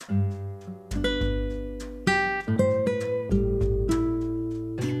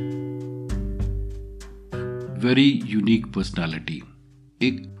Very unique personality.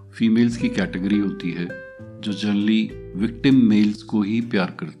 एक females की category होती है जो जनरली विक्टिम मेल्स को ही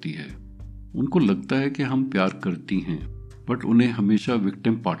प्यार करती है। उनको लगता है कि हम प्यार करती हैं, बट उन्हें हमेशा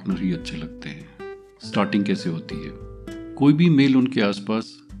विक्टिम पार्टनर ही अच्छे लगते हैं। स्टार्टिंग कैसे होती है? कोई भी मेल उनके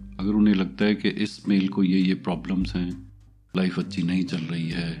आसपास, अगर उन्हें लगता है कि इस मेल को ये प्रॉब्लम्स हैं, लाइफ अच्छी नहीं चल रही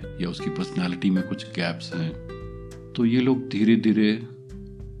है या उसकी पर्सनालिटी में कुछ गैप्स हैं, तो ये लोग धीरे धीरे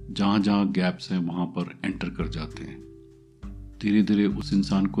जहाँ जहाँ गैप्स हैं वहाँ पर एंटर कर जाते हैं। धीरे धीरे उस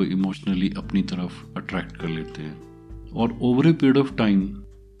इंसान को इमोशनली अपनी तरफ अट्रैक्ट कर लेते हैं और over a period of time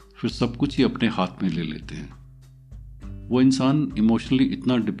फिर सब कुछ ही अपने हाथ में ले लेते हैं। वो इंसान इमोशनली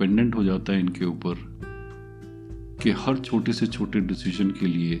इतना डिपेंडेंट हो जाता है इनके ऊपर कि हर छोटे से छोटे डिसीजन के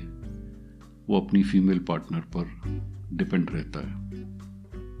लिए वो अपनी फीमेल पार्टनर पर डिपेंड रहता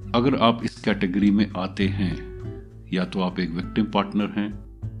है। अगर आप इस कैटेगरी में आते हैं, या तो आप एक विक्टिम पार्टनर हैं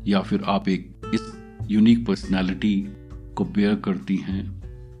या फिर आप एक इस यूनिक पर्सनालिटी को बेयर करती हैं,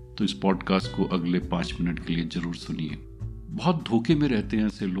 तो इस पॉडकास्ट को अगले 5 मिनट के लिए जरूर सुनिए। बहुत धोखे में रहते हैं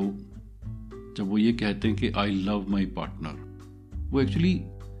ऐसे लोग जब वो ये कहते हैं कि आई लव माई पार्टनर। वो एक्चुअली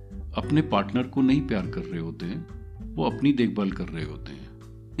अपने पार्टनर को नहीं प्यार कर रहे होते हैं, वो अपनी देखभाल कर रहे होते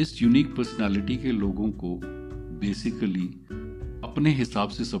हैं। इस यूनिक पर्सनालिटी के लोगों को बेसिकली अपने हिसाब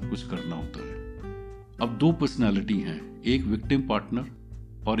से सब कुछ करना होता है। अब 2 पर्सनालिटी हैं, एक विक्टिम पार्टनर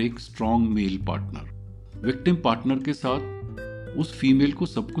और एक strong male partner. Victim partner के साथ उस फीमेल को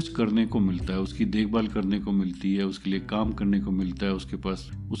सब कुछ करने को मिलता है, उसकी देखभाल करने को मिलती है, उसके लिए काम करने को मिलता है, उसके पास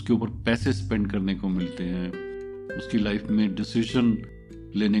उसके ऊपर पैसे स्पेंड करने को मिलते हैं, उसकी लाइफ में डिसीजन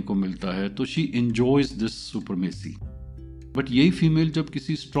लेने को मिलता है, तो she enjoys this supremacy. But यही फीमेल जब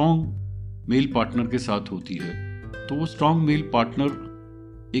किसी स्ट्रॉन्ग मेल पार्टनर के साथ होती है, तो वो स्ट्रॉन्ग मेल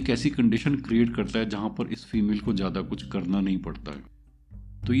पार्टनर एक ऐसी कंडीशन क्रिएट करता है जहां पर इस फीमेल को ज्यादा कुछ करना नहीं पड़ता है।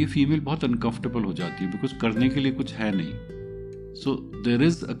 तो ये फीमेल बहुत अनकंफर्टेबल हो जाती है बिकॉज करने के लिए कुछ है नहीं। So there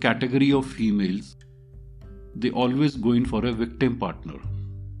is a category of females, they always go in for a victim partner.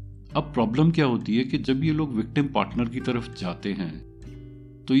 अब प्रॉब्लम क्या होती है कि जब ये लोग विक्टिम पार्टनर की तरफ जाते हैं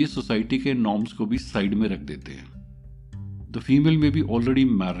तो ये सोसाइटी के नॉर्म्स को भी साइड में रख देते हैं। The female may be already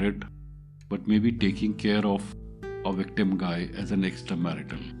married but may be taking care of a victim guy as an extra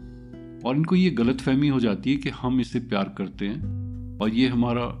marital, और इनको ये गलत फहमी हो जाती है कि हम इसे प्यार करते हैं और ये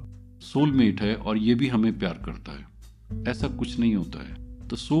हमारा सोलमेट है और ये भी हमें प्यार करता है। ऐसा कुछ नहीं होता है।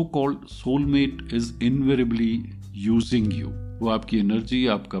 The so called soulmate is invariably using you. वो आपकी एनर्जी,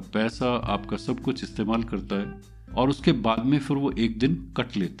 आपका पैसा, आपका सब कुछ इस्तेमाल करता है और उसके बाद में फिर वो एक दिन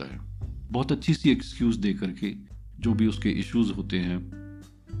कट लेता है, बहुत अच्छी सी एक्सक्यूज दे करके जो भी उसके इश्यूज होते हैं।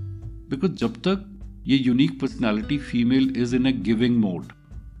 बिकॉज जब तक ये unique personality female is in a giving mode,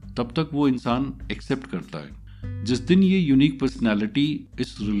 तब तक वो इंसान एक्सेप्ट करता है। जिस दिन ये यूनिक पर्सनालिटी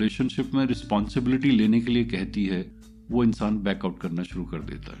इस रिलेशनशिप में रिस्पॉन्सिबिलिटी लेने के लिए कहती है, वो इंसान बैकआउट करना शुरू कर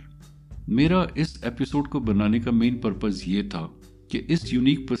देता है। मेरा इस एपिसोड को बनाने का मेन पर्पस ये था कि इस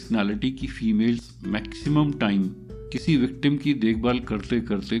यूनिक पर्सनालिटी की फीमेल्स मैक्सिमम टाइम किसी विक्टिम की देखभाल करते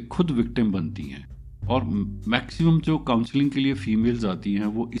करते खुद विक्टिम बनती हैं, और मैक्सिमम जो काउंसलिंग के लिए फीमेल्स आती हैं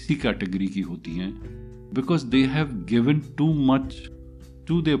वो इसी कैटेगरी की होती हैं, because they have given too much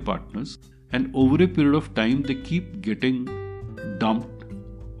to their partners and over a period of time they keep getting dumped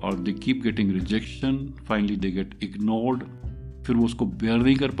और they keep getting rejection, finally they get ignored. फिर वो उसको बेयर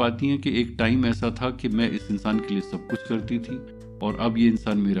नहीं कर पाती हैं कि एक टाइम ऐसा था कि मैं इस इंसान के लिए सब कुछ करती थी और अब ये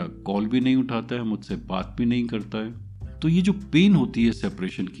इंसान मेरा कॉल भी नहीं उठाता है, मुझसे बात भी नहीं करता है। तो ये जो पेन होती है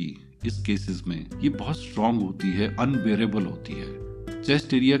सेपरेशन की इस केसेस में, ये बहुत स्ट्रांग होती है, अनबेरेबल होती है।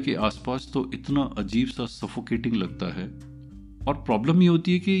 चेस्ट एरिया के आसपास तो इतना अजीब सा सफोकेटिंग लगता है। और प्रॉब्लम ये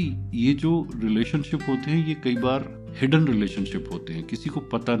होती है कि ये जो रिलेशनशिप होते हैं ये कई बार हिडन रिलेशनशिप होते हैं, किसी को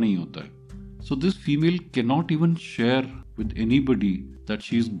पता नहीं होता है। So this female can not even share with anybody that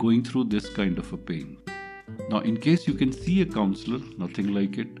she is going through this kind of a pain. Now in case you can see a counsellor, nothing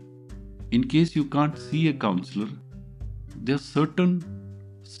like it. In case you can't see a counsellor, there are certain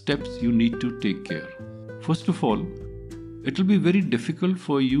steps you need to take care. First of all, it will be very difficult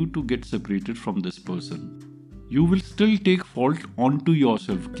for you to get separated from this person. You will still take fault onto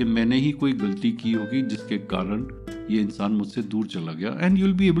yourself कि मैंने ही कोई गलती की होगी जिसके कारण ये इंसान मुझसे दूर चला गया, and you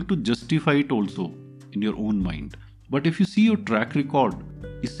will be able to justify it also in your own mind. But if you see your track record,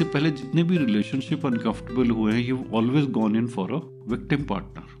 इससे पहले जितने भी relationship uncomfortable हुए हैं, you've always gone in for a victim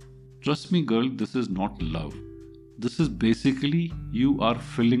partner. Trust me girl, this is not love. This is basically you are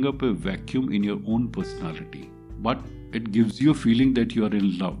filling up a vacuum in your own personality, but it gives you a feeling that you are in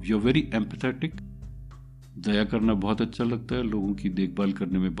love. You're very empathetic. दया करना बहुत अच्छा लगता है, लोगों की देखभाल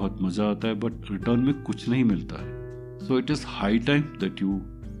करने में बहुत मजा आता है, बट रिटर्न में कुछ नहीं मिलता है। So it is high time that you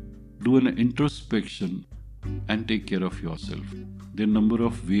do an introspection and take care of yourself. There are a number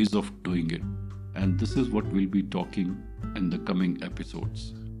of ways of doing it, and this is what we'll be talking in the coming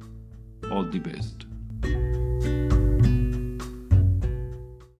episodes. All the best.